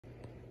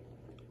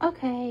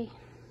Okay,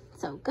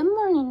 so good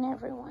morning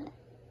everyone.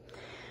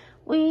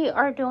 We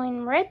are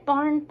doing Red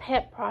Barn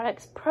Pet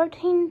Products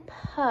Protein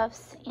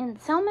Puffs in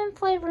salmon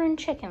flavor and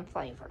chicken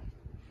flavor.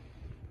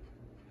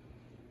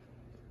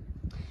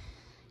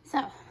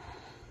 So,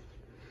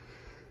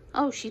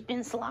 oh, she's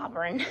been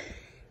slobbering.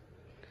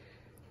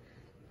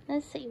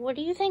 Let's see, what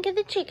do you think of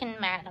the chicken,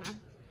 madam?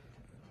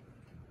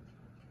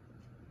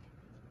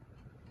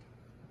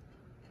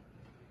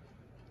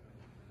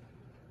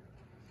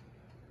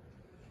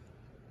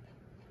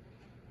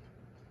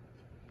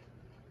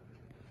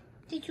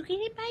 Did you get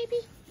it,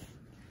 baby?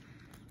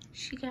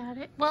 She got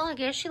it. Well, I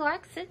guess she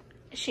likes it.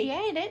 She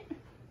ate it.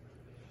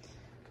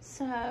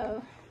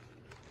 So,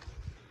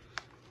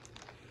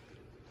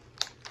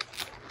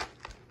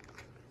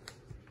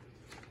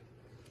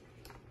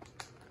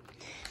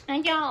 now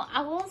y'all,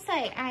 I will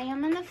say I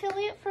am an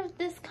affiliate for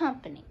this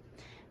company.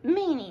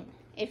 Meaning,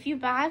 if you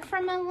buy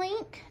from a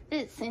link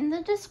that's in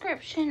the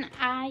description,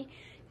 I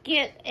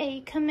get a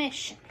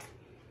commission.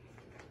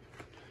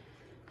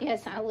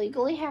 Yes, I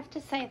legally have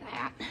to say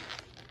that.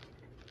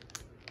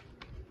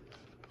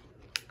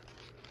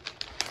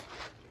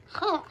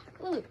 Oh,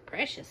 ooh,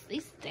 precious.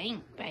 These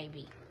stink,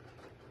 baby.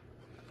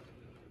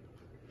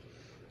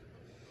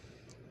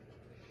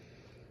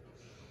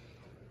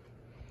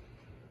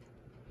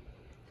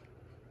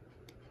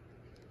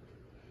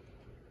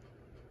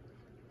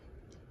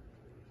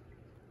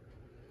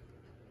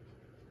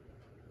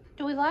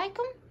 Do we like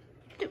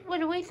them? What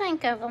do we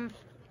think of them?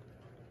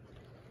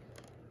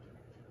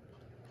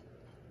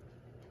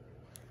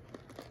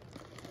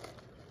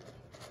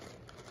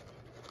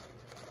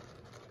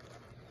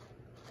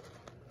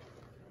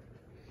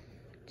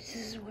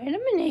 Wait a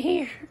minute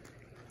here.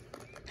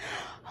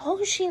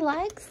 Oh, she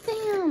likes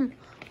them.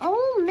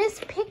 Oh, Miss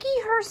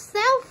Picky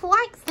herself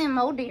likes them.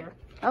 Oh, dear.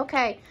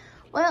 Okay.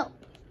 Well.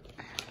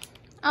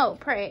 Oh,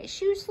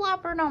 Precious, you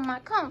slobbered on my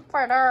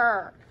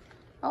comforter.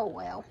 Oh,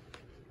 well.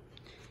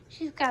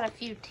 She's got a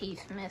few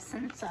teeth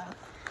missing, so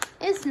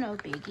it's no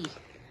biggie.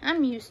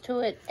 I'm used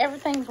to it.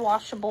 Everything's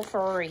washable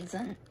for a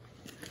reason.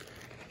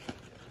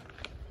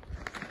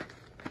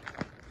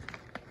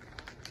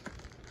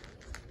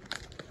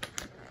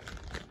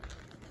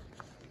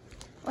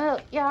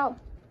 Well, y'all,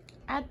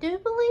 I do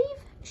believe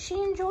she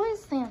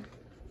enjoys them.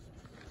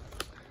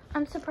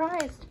 I'm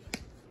surprised.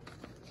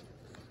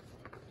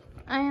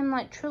 I am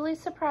like truly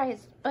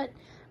surprised, but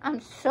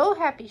I'm so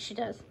happy she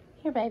does.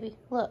 Here, baby,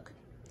 look.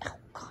 Oh,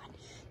 God.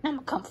 Now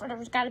my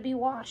comforter's got to be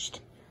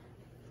washed.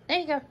 There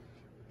you go.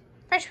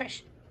 Fresh,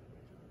 fresh.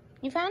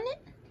 You found it?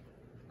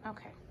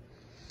 Okay.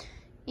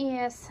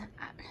 Yes.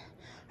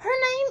 Her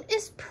name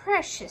is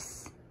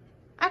Precious.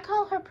 I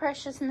call her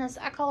Preciousness,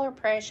 I call her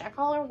Presh, I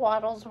call her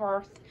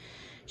Waddlesworth.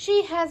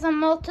 She has a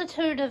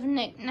multitude of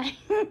nicknames.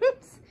 Do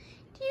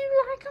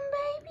you like them,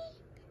 baby?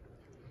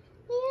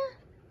 Yeah?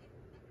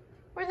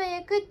 Were they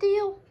a good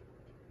deal?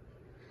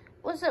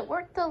 Was it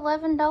worth the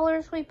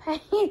 $11 we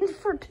paid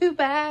for 2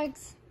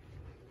 bags?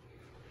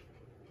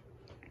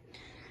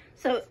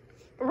 So,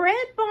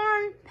 Red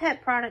Barn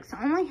Pet Products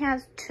only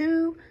has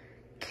 2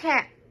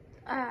 cat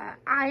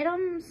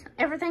items.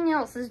 Everything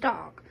else is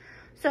dog.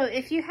 So,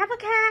 if you have a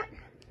cat,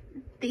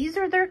 these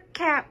are their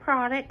cat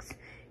products.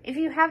 If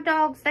you have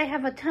dogs, they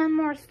have a ton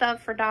more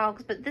stuff for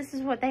dogs, but this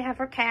is what they have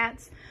for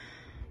cats.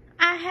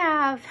 I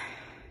have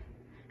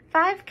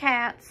 5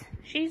 cats.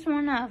 She's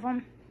one of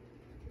them.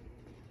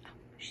 Oh,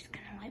 she's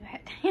gonna lay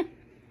back down.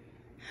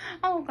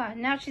 Oh, God,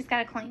 now she's got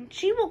to clean.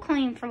 She will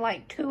clean for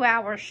like 2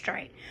 hours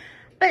straight.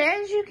 But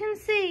as you can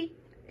see,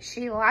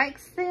 she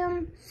likes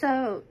them,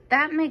 so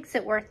that makes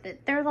it worth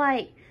it. They're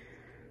like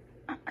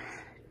 $2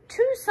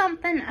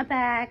 something a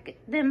bag,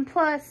 then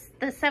plus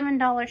the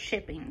 $7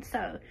 shipping.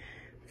 So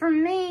for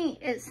me,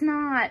 it's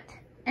not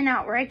an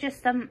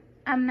outrageous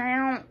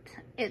amount.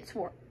 It's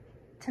worth,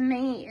 to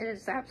me, it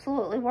is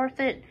absolutely worth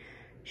it.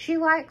 She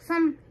likes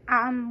them.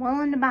 I'm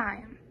willing to buy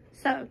them.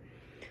 So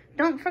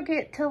don't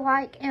forget to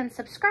like and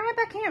subscribe.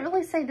 I can't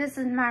really say this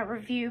is my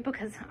review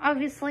because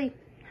obviously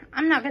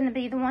I'm not going to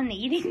be the one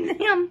eating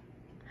them.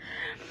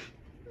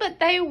 But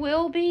they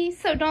will be,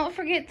 so don't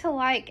forget to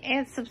like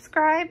and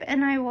subscribe,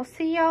 and I will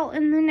see y'all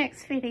in the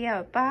next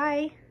video.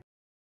 Bye.